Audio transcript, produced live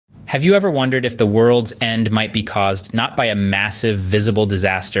Have you ever wondered if the world's end might be caused not by a massive, visible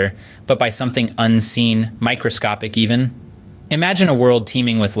disaster, but by something unseen, microscopic even? Imagine a world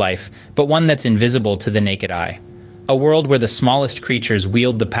teeming with life, but one that's invisible to the naked eye. A world where the smallest creatures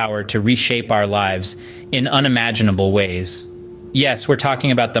wield the power to reshape our lives in unimaginable ways. Yes, we're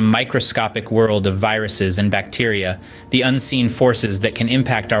talking about the microscopic world of viruses and bacteria, the unseen forces that can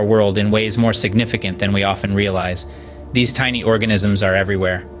impact our world in ways more significant than we often realize. These tiny organisms are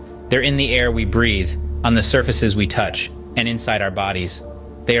everywhere. They're in the air we breathe, on the surfaces we touch, and inside our bodies.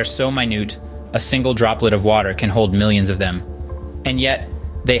 They are so minute, a single droplet of water can hold millions of them. And yet,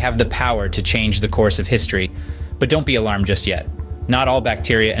 they have the power to change the course of history. But don't be alarmed just yet. Not all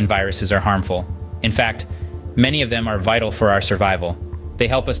bacteria and viruses are harmful. In fact, many of them are vital for our survival. They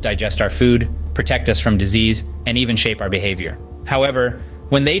help us digest our food, protect us from disease, and even shape our behavior. However,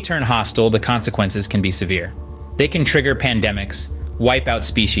 when they turn hostile, the consequences can be severe. They can trigger pandemics, wipe out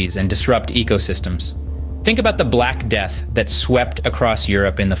species, and disrupt ecosystems. Think about the Black Death that swept across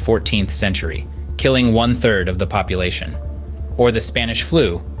Europe in the 14th century, killing 1/3 of the population. Or the Spanish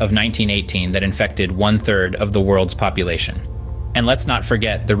flu of 1918 that infected 1/3 of the world's population. And let's not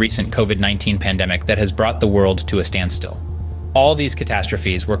forget the recent COVID-19 pandemic that has brought the world to a standstill. All these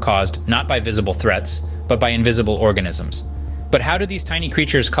catastrophes were caused not by visible threats, but by invisible organisms. But how do these tiny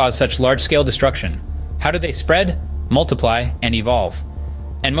creatures cause such large-scale destruction? How do they spread, multiply, and evolve?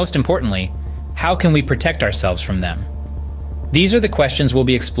 And most importantly, how can we protect ourselves from them? These are the questions we'll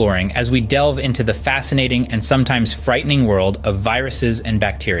be exploring as we delve into the fascinating and sometimes frightening world of viruses and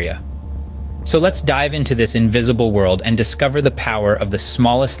bacteria. So let's dive into this invisible world and discover the power of the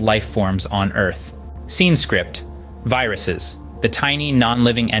smallest life forms on Earth. Scene script: viruses, the tiny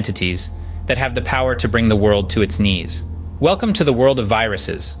non-living entities that have the power to bring the world to its knees. Welcome to the world of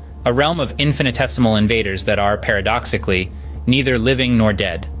viruses, a realm of infinitesimal invaders that are, paradoxically, neither living nor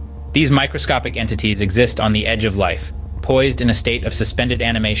dead. These microscopic entities exist on the edge of life, poised in a state of suspended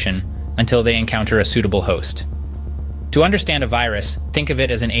animation until they encounter a suitable host. To understand a virus, think of it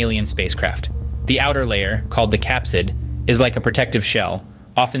as an alien spacecraft. The outer layer, called the capsid, is like a protective shell,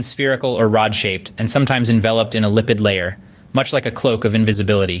 often spherical or rod-shaped, and sometimes enveloped in a lipid layer, much like a cloak of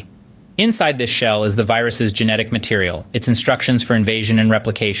invisibility. Inside this shell is the virus's genetic material, its instructions for invasion and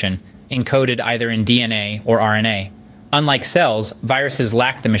replication, encoded either in DNA or RNA. Unlike cells, viruses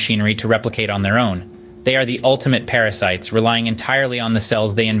lack the machinery to replicate on their own. They are the ultimate parasites, relying entirely on the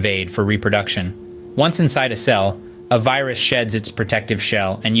cells they invade for reproduction. Once inside a cell, a virus sheds its protective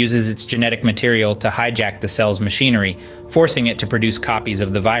shell and uses its genetic material to hijack the cell's machinery, forcing it to produce copies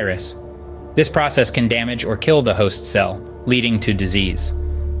of the virus. This process can damage or kill the host cell, leading to disease.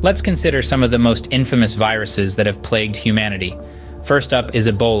 Let's consider some of the most infamous viruses that have plagued humanity. First up is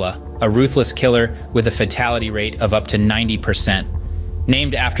Ebola, a ruthless killer with a fatality rate of up to 90%.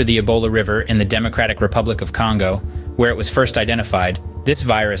 Named after the Ebola River in the Democratic Republic of Congo, where it was first identified, this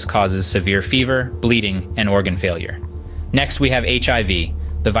virus causes severe fever, bleeding, and organ failure. Next, we have HIV,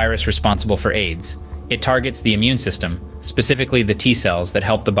 the virus responsible for AIDS. It targets the immune system, specifically the T cells that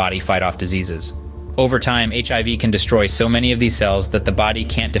help the body fight off diseases. Over time, HIV can destroy so many of these cells that the body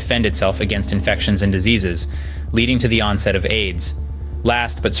can't defend itself against infections and diseases, leading to the onset of AIDS.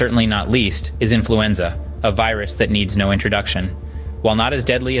 Last, but certainly not least, is influenza, a virus that needs no introduction. While not as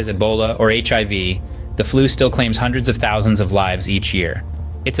deadly as Ebola or HIV, the flu still claims hundreds of thousands of lives each year.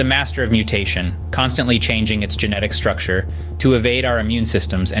 It's a master of mutation, constantly changing its genetic structure to evade our immune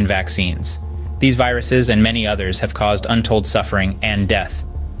systems and vaccines. These viruses and many others have caused untold suffering and death.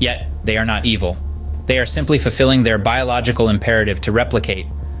 Yet, they are not evil. They are simply fulfilling their biological imperative to replicate,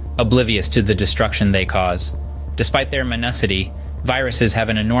 oblivious to the destruction they cause. Despite their minuscity, viruses have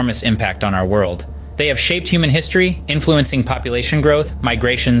an enormous impact on our world. They have shaped human history, influencing population growth,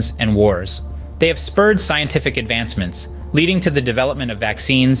 migrations, and wars. They have spurred scientific advancements, leading to the development of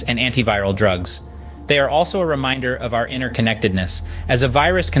vaccines and antiviral drugs. They are also a reminder of our interconnectedness, as a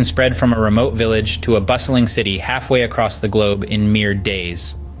virus can spread from a remote village to a bustling city halfway across the globe in mere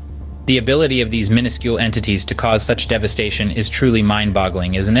days. The ability of these minuscule entities to cause such devastation is truly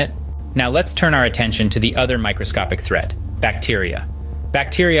mind-boggling, isn't it? Now let's turn our attention to the other microscopic threat, bacteria.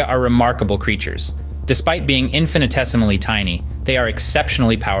 Bacteria are remarkable creatures. Despite being infinitesimally tiny, they are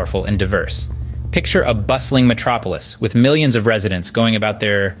exceptionally powerful and diverse. Picture a bustling metropolis with millions of residents going about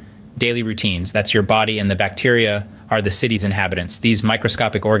their daily routines. That's your body, and the bacteria are the city's inhabitants. These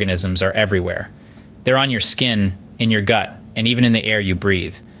microscopic organisms are everywhere. They're on your skin, in your gut, and even in the air you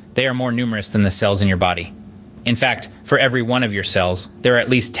breathe. They are more numerous than the cells in your body. In fact, for every one of your cells, there are at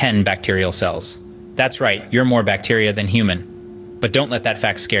least 10 bacterial cells. That's right, you're more bacteria than human. But don't let that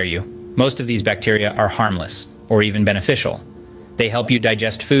fact scare you. Most of these bacteria are harmless, or even beneficial. They help you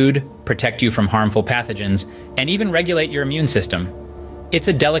digest food, protect you from harmful pathogens, and even regulate your immune system. It's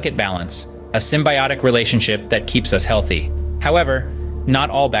a delicate balance, a symbiotic relationship that keeps us healthy. However, not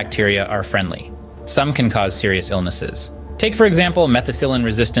all bacteria are friendly. Some can cause serious illnesses. Take, for example,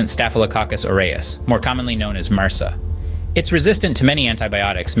 methicillin-resistant Staphylococcus aureus, more commonly known as MRSA. It's resistant to many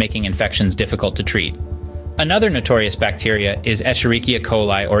antibiotics, making infections difficult to treat. Another notorious bacteria is Escherichia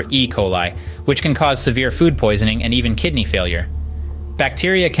coli or E. coli, which can cause severe food poisoning and even kidney failure.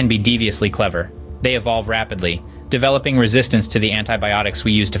 Bacteria can be deviously clever. They evolve rapidly, developing resistance to the antibiotics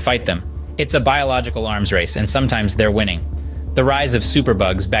we use to fight them. It's a biological arms race, and sometimes they're winning. The rise of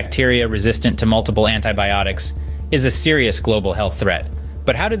superbugs, bacteria resistant to multiple antibiotics, is a serious global health threat.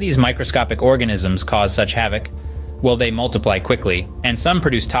 But how do these microscopic organisms cause such havoc? Well, they multiply quickly, and some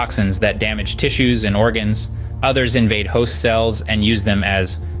produce toxins that damage tissues and organs. Others invade host cells and use them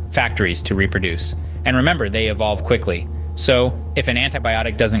as factories to reproduce. And remember, they evolve quickly. So, if an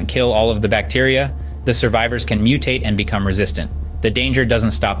antibiotic doesn't kill all of the bacteria, the survivors can mutate and become resistant. The danger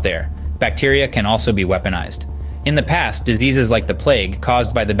doesn't stop there. Bacteria can also be weaponized. In the past, diseases like the plague,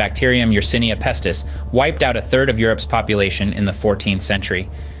 caused by the bacterium Yersinia pestis, wiped out a third of Europe's population in the 14th century.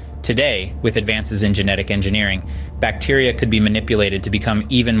 Today, with advances in genetic engineering, bacteria could be manipulated to become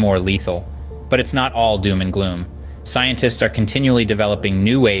even more lethal. But it's not all doom and gloom. Scientists are continually developing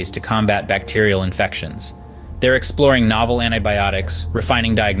new ways to combat bacterial infections. They're exploring novel antibiotics,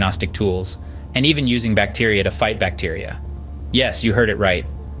 refining diagnostic tools, and even using bacteria to fight bacteria. Yes, you heard it right.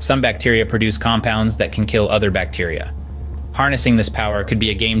 Some bacteria produce compounds that can kill other bacteria. Harnessing this power could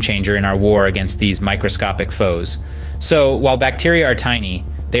be a game changer in our war against these microscopic foes. So, while bacteria are tiny,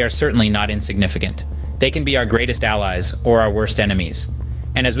 they are certainly not insignificant. They can be our greatest allies or our worst enemies.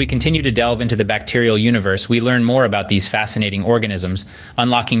 And as we continue to delve into the bacterial universe, we learn more about these fascinating organisms,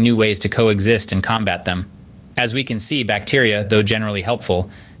 unlocking new ways to coexist and combat them. As we can see, bacteria, though generally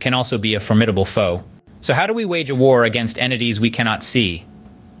helpful, can also be a formidable foe. So how do we wage a war against entities we cannot see?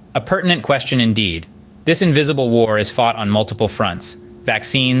 A pertinent question indeed. This invisible war is fought on multiple fronts: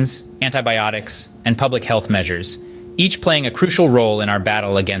 vaccines, antibiotics, and public health measures, each playing a crucial role in our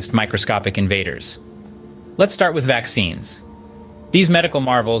battle against microscopic invaders. Let's start with vaccines. These medical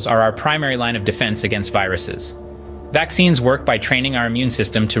marvels are our primary line of defense against viruses. Vaccines work by training our immune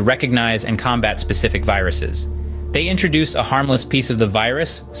system to recognize and combat specific viruses. They introduce a harmless piece of the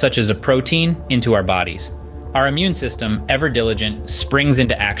virus, such as a protein, into our bodies. Our immune system, ever diligent, springs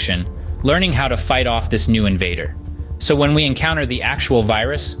into action, learning how to fight off this new invader. So when we encounter the actual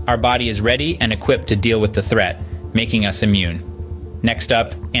virus, our body is ready and equipped to deal with the threat, making us immune. Next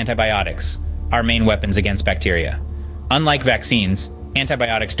up, antibiotics, our main weapons against bacteria. Unlike vaccines,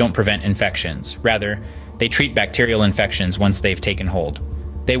 antibiotics don't prevent infections. Rather, they treat bacterial infections once they've taken hold.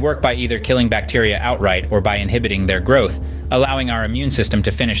 They work by either killing bacteria outright or by inhibiting their growth, allowing our immune system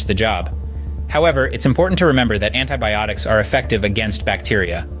to finish the job. However, it's important to remember that antibiotics are effective against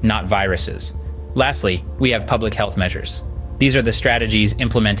bacteria, not viruses. Lastly, we have public health measures. These are the strategies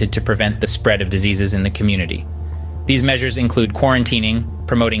implemented to prevent the spread of diseases in the community. These measures include quarantining,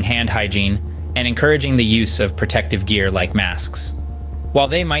 promoting hand hygiene, and encouraging the use of protective gear like masks. While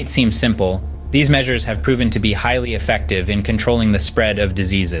they might seem simple, these measures have proven to be highly effective in controlling the spread of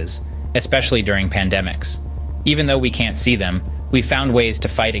diseases, especially during pandemics. Even though we can't see them, we've found ways to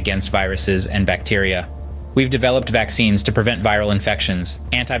fight against viruses and bacteria. We've developed vaccines to prevent viral infections,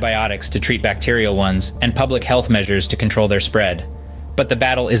 antibiotics to treat bacterial ones, and public health measures to control their spread. But the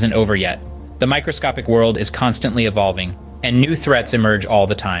battle isn't over yet. The microscopic world is constantly evolving, and new threats emerge all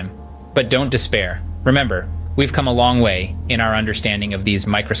the time. But don't despair. Remember, we've come a long way in our understanding of these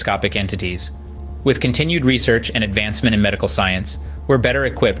microscopic entities. With continued research and advancement in medical science, we're better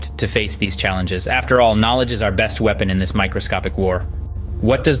equipped to face these challenges. After all, knowledge is our best weapon in this microscopic war.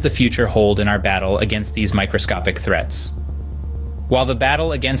 What does the future hold in our battle against these microscopic threats? While the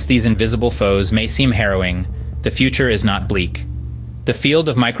battle against these invisible foes may seem harrowing, the future is not bleak. The field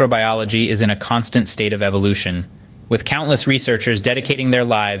of microbiology is in a constant state of evolution, with countless researchers dedicating their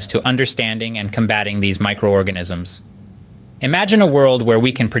lives to understanding and combating these microorganisms. Imagine a world where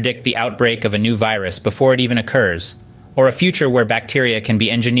we can predict the outbreak of a new virus before it even occurs, or a future where bacteria can be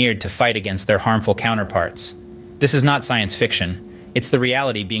engineered to fight against their harmful counterparts. This is not science fiction. It's the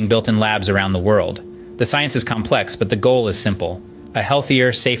reality being built in labs around the world. The science is complex, but the goal is simple: a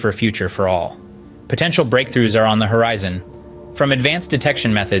healthier, safer future for all. Potential breakthroughs are on the horizon. From advanced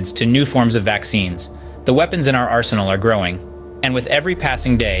detection methods to new forms of vaccines, the weapons in our arsenal are growing. And with every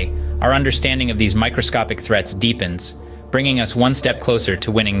passing day, our understanding of these microscopic threats deepens, bringing us one step closer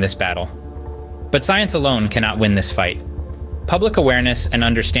to winning this battle. But science alone cannot win this fight. Public awareness and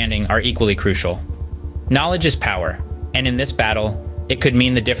understanding are equally crucial. Knowledge is power, And in this battle, it could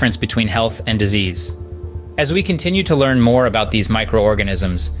mean the difference between health and disease. As we continue to learn more about these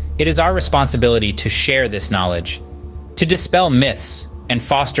microorganisms, it is our responsibility to share this knowledge, to dispel myths and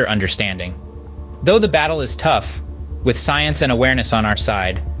foster understanding. Though the battle is tough, with science and awareness on our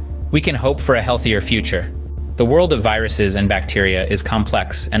side, we can hope for a healthier future. The world of viruses and bacteria is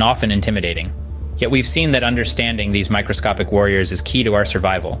complex and often intimidating. Yet we've seen that understanding these microscopic warriors is key to our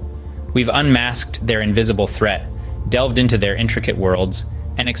survival. We've unmasked their invisible threat, delved into their intricate worlds,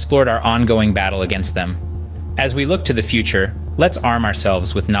 and explored our ongoing battle against them. As we look to the future, let's arm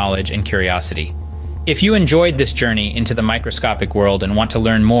ourselves with knowledge and curiosity. If you enjoyed this journey into the microscopic world and want to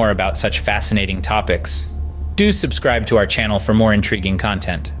learn more about such fascinating topics, do subscribe to our channel for more intriguing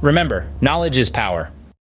content. Remember, knowledge is power.